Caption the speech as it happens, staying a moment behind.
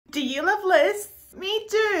Do you love lists? Me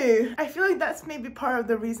too! I feel like that's maybe part of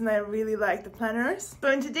the reason I really like the planners.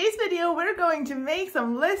 So in today's video, we're going to make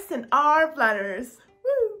some lists in our planners.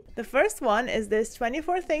 Woo! The first one is this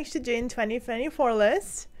 24 things to do in 2024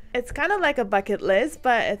 list. It's kind of like a bucket list,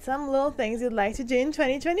 but it's some little things you'd like to do in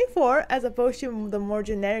 2024 as opposed to the more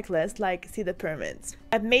generic list like see the pyramids.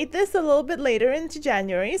 I've made this a little bit later into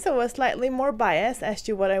January, so I was slightly more biased as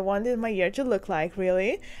to what I wanted my year to look like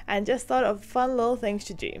really, and just thought of fun little things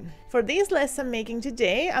to do. For these lists I'm making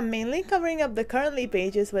today, I'm mainly covering up the currently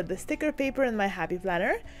pages with the sticker paper in my Happy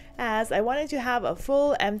Planner, as I wanted to have a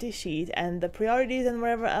full empty sheet and the priorities and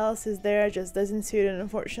whatever else is there just doesn't suit it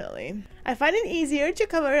unfortunately. I find it easier to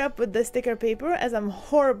cover up with the sticker paper as I'm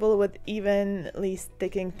horrible with evenly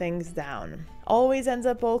sticking things down. Always ends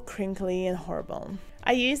up all crinkly and horrible.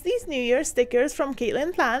 I used these New Year stickers from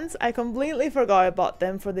Caitlin Plans. I completely forgot I bought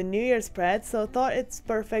them for the New Year spread, so thought it's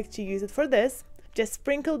perfect to use it for this. Just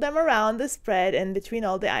sprinkle them around the spread and between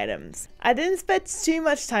all the items. I didn't spend too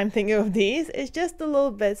much time thinking of these, it's just the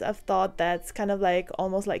little bits of thought that's kind of like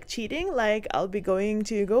almost like cheating, like I'll be going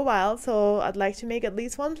to Go Wild, so I'd like to make at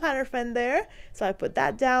least one planner friend there, so I put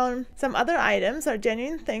that down. Some other items are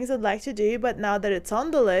genuine things I'd like to do, but now that it's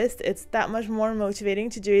on the list, it's that much more motivating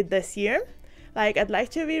to do it this year. Like, I'd like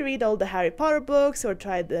to reread all the Harry Potter books, or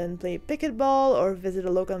try and play pickleball, or visit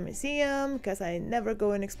a local museum, because I never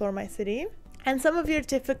go and explore my city. And some of your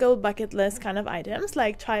typical bucket list kind of items,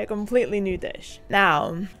 like try a completely new dish.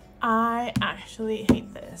 Now, I actually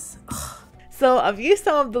hate this. Ugh. So I've used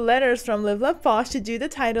some of the letters from Live Love Posh to do the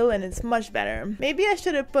title and it's much better. Maybe I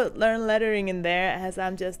should have put learn lettering in there as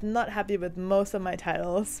I'm just not happy with most of my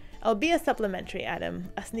titles. It'll be a supplementary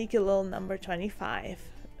item, a sneaky little number 25.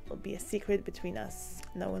 It'll be a secret between us.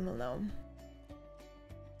 No one will know.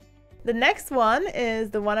 The next one is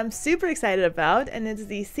the one I'm super excited about, and it's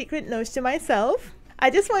the secret notes to myself. I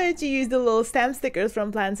just wanted to use the little stamp stickers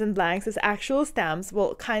from Plans and Blanks as actual stamps,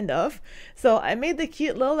 well, kind of. So I made the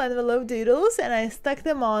cute little envelope doodles and I stuck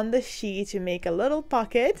them on the sheet to make a little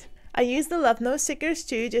pocket. I used the love note stickers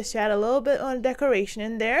too, just to add a little bit on decoration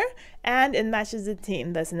in there, and it matches the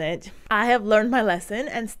theme, doesn't it? I have learned my lesson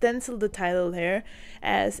and stenciled the title here,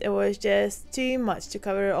 as it was just too much to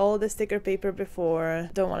cover all the sticker paper before.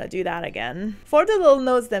 Don't want to do that again. For the little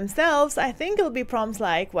notes themselves, I think it'll be prompts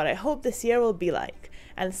like what I hope this year will be like,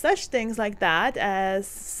 and such things like that as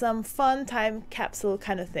some fun time capsule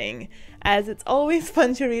kind of thing, as it's always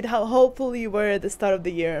fun to read how hopeful you were at the start of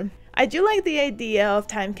the year. I do like the idea of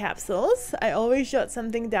time capsules. I always jot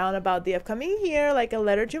something down about the upcoming year, like a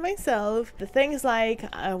letter to myself. The things like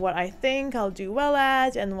what I think I'll do well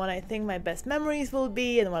at, and what I think my best memories will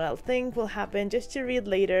be, and what I'll think will happen, just to read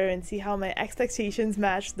later and see how my expectations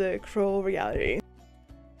match the cruel reality.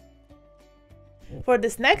 For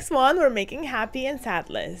this next one, we're making happy and sad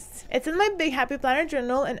lists. It's in my big Happy Planner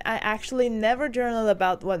journal, and I actually never journal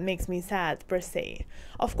about what makes me sad per se.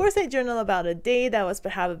 Of course I journal about a day that was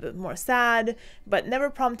perhaps a bit more sad, but never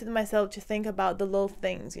prompted myself to think about the little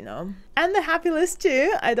things, you know. And the happy list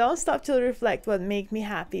too, I don't stop to reflect what make me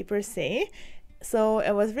happy per se. So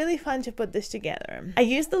it was really fun to put this together. I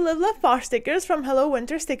used the Live Love Posh stickers from Hello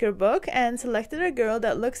Winter sticker book and selected a girl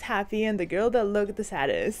that looks happy and the girl that looked the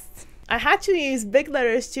saddest. I had to use big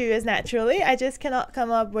letters too, as naturally I just cannot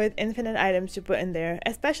come up with infinite items to put in there,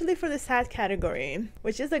 especially for the sad category,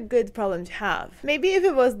 which is a good problem to have. Maybe if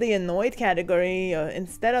it was the annoyed category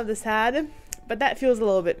instead of the sad, but that feels a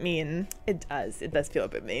little bit mean. It does feel a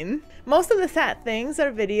bit mean. Most of the sad things are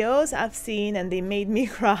videos I've seen and they made me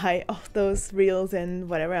cry, all those reels and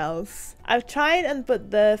whatever else. I've tried and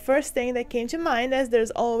put the first thing that came to mind, as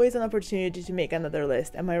there's always an opportunity to make another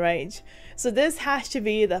list, am I right? So this has to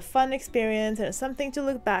be the fun experience and something to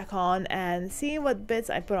look back on and see what bits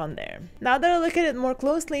I put on there. Now that I look at it more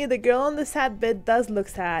closely, the girl on the sad bit does look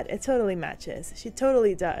sad. It totally matches. She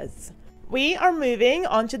totally does. We are moving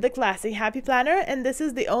on to the classic Happy Planner, and this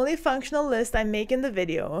is the only functional list I make in the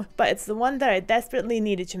video, but it's the one that I desperately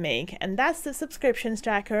needed to make, and that's the subscriptions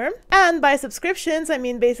tracker. And by subscriptions, I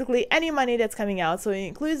mean basically any money that's coming out, so it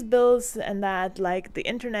includes bills and that, like the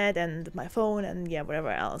internet and my phone and yeah,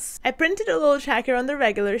 whatever else. I printed a little tracker on the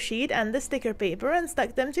regular sheet and the sticker paper and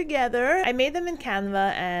stuck them together. I made them in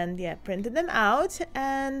Canva and yeah, printed them out,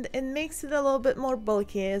 and it makes it a little bit more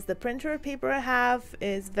bulky as the printer paper I have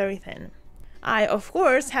is very thin. I, of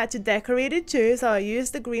course, had to decorate it too, so I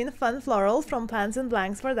used the green fun floral from Plans and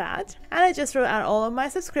Blanks for that. And I just wrote out all of my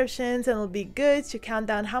subscriptions, and it'll be good to count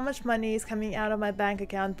down how much money is coming out of my bank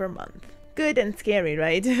account per month. Good and scary,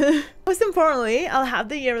 right? Most importantly, I'll have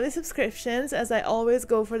the yearly subscriptions, as I always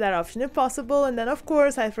go for that option if possible, and then of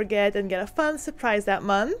course I forget and get a fun surprise that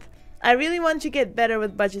month. I really want to get better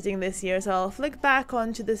with budgeting this year, so I'll flick back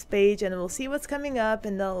onto this page and we'll see what's coming up,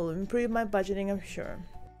 and that'll improve my budgeting, I'm sure.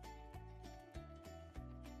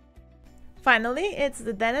 Finally, it's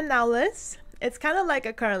the then and now list. It's kind of like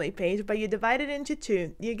a currently page, but you divide it into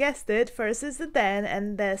two. You guessed it, first is the then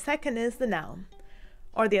and the second is the now.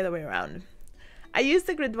 Or the other way around. I used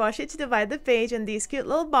the grid washi to divide the page and these cute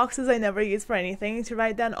little boxes I never use for anything to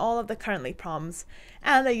write down all of the currently prompts.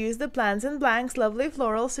 And I used the plans and blanks lovely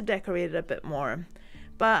florals to decorate it a bit more.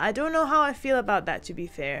 But I don't know how I feel about that, to be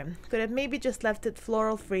fair. Could have maybe just left it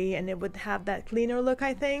floral free and it would have that cleaner look,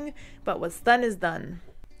 I think. But what's done is done.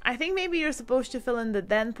 I think maybe you're supposed to fill in the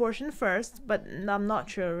then portion first, but I'm not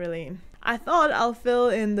sure really. I thought I'll fill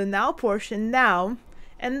in the now portion now.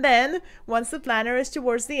 And then, once the planner is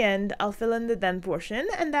towards the end, I'll fill in the then portion,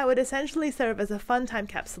 and that would essentially serve as a fun time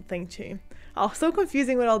capsule thing too. Oh, so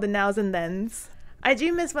confusing with all the nows and thens. I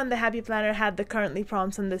do miss when the Happy Planner had the currently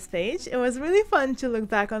prompts on this page. It was really fun to look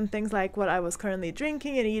back on things like what I was currently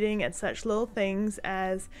drinking and eating and such little things,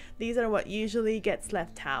 as these are what usually gets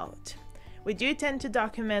left out. We do tend to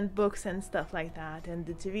document books and stuff like that and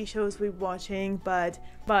the TV shows we're watching, but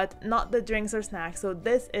not the drinks or snacks, so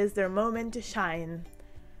this is their moment to shine.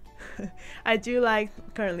 I do like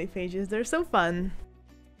currently pages, they're so fun.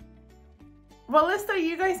 What list are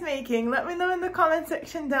you guys making? Let me know in the comment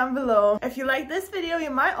section down below. If you like this video, you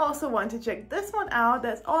might also want to check this one out.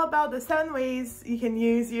 That's all about the 7 ways you can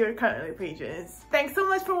use your currently pages. Thanks so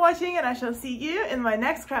much for watching, and I shall see you in my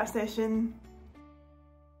next craft session.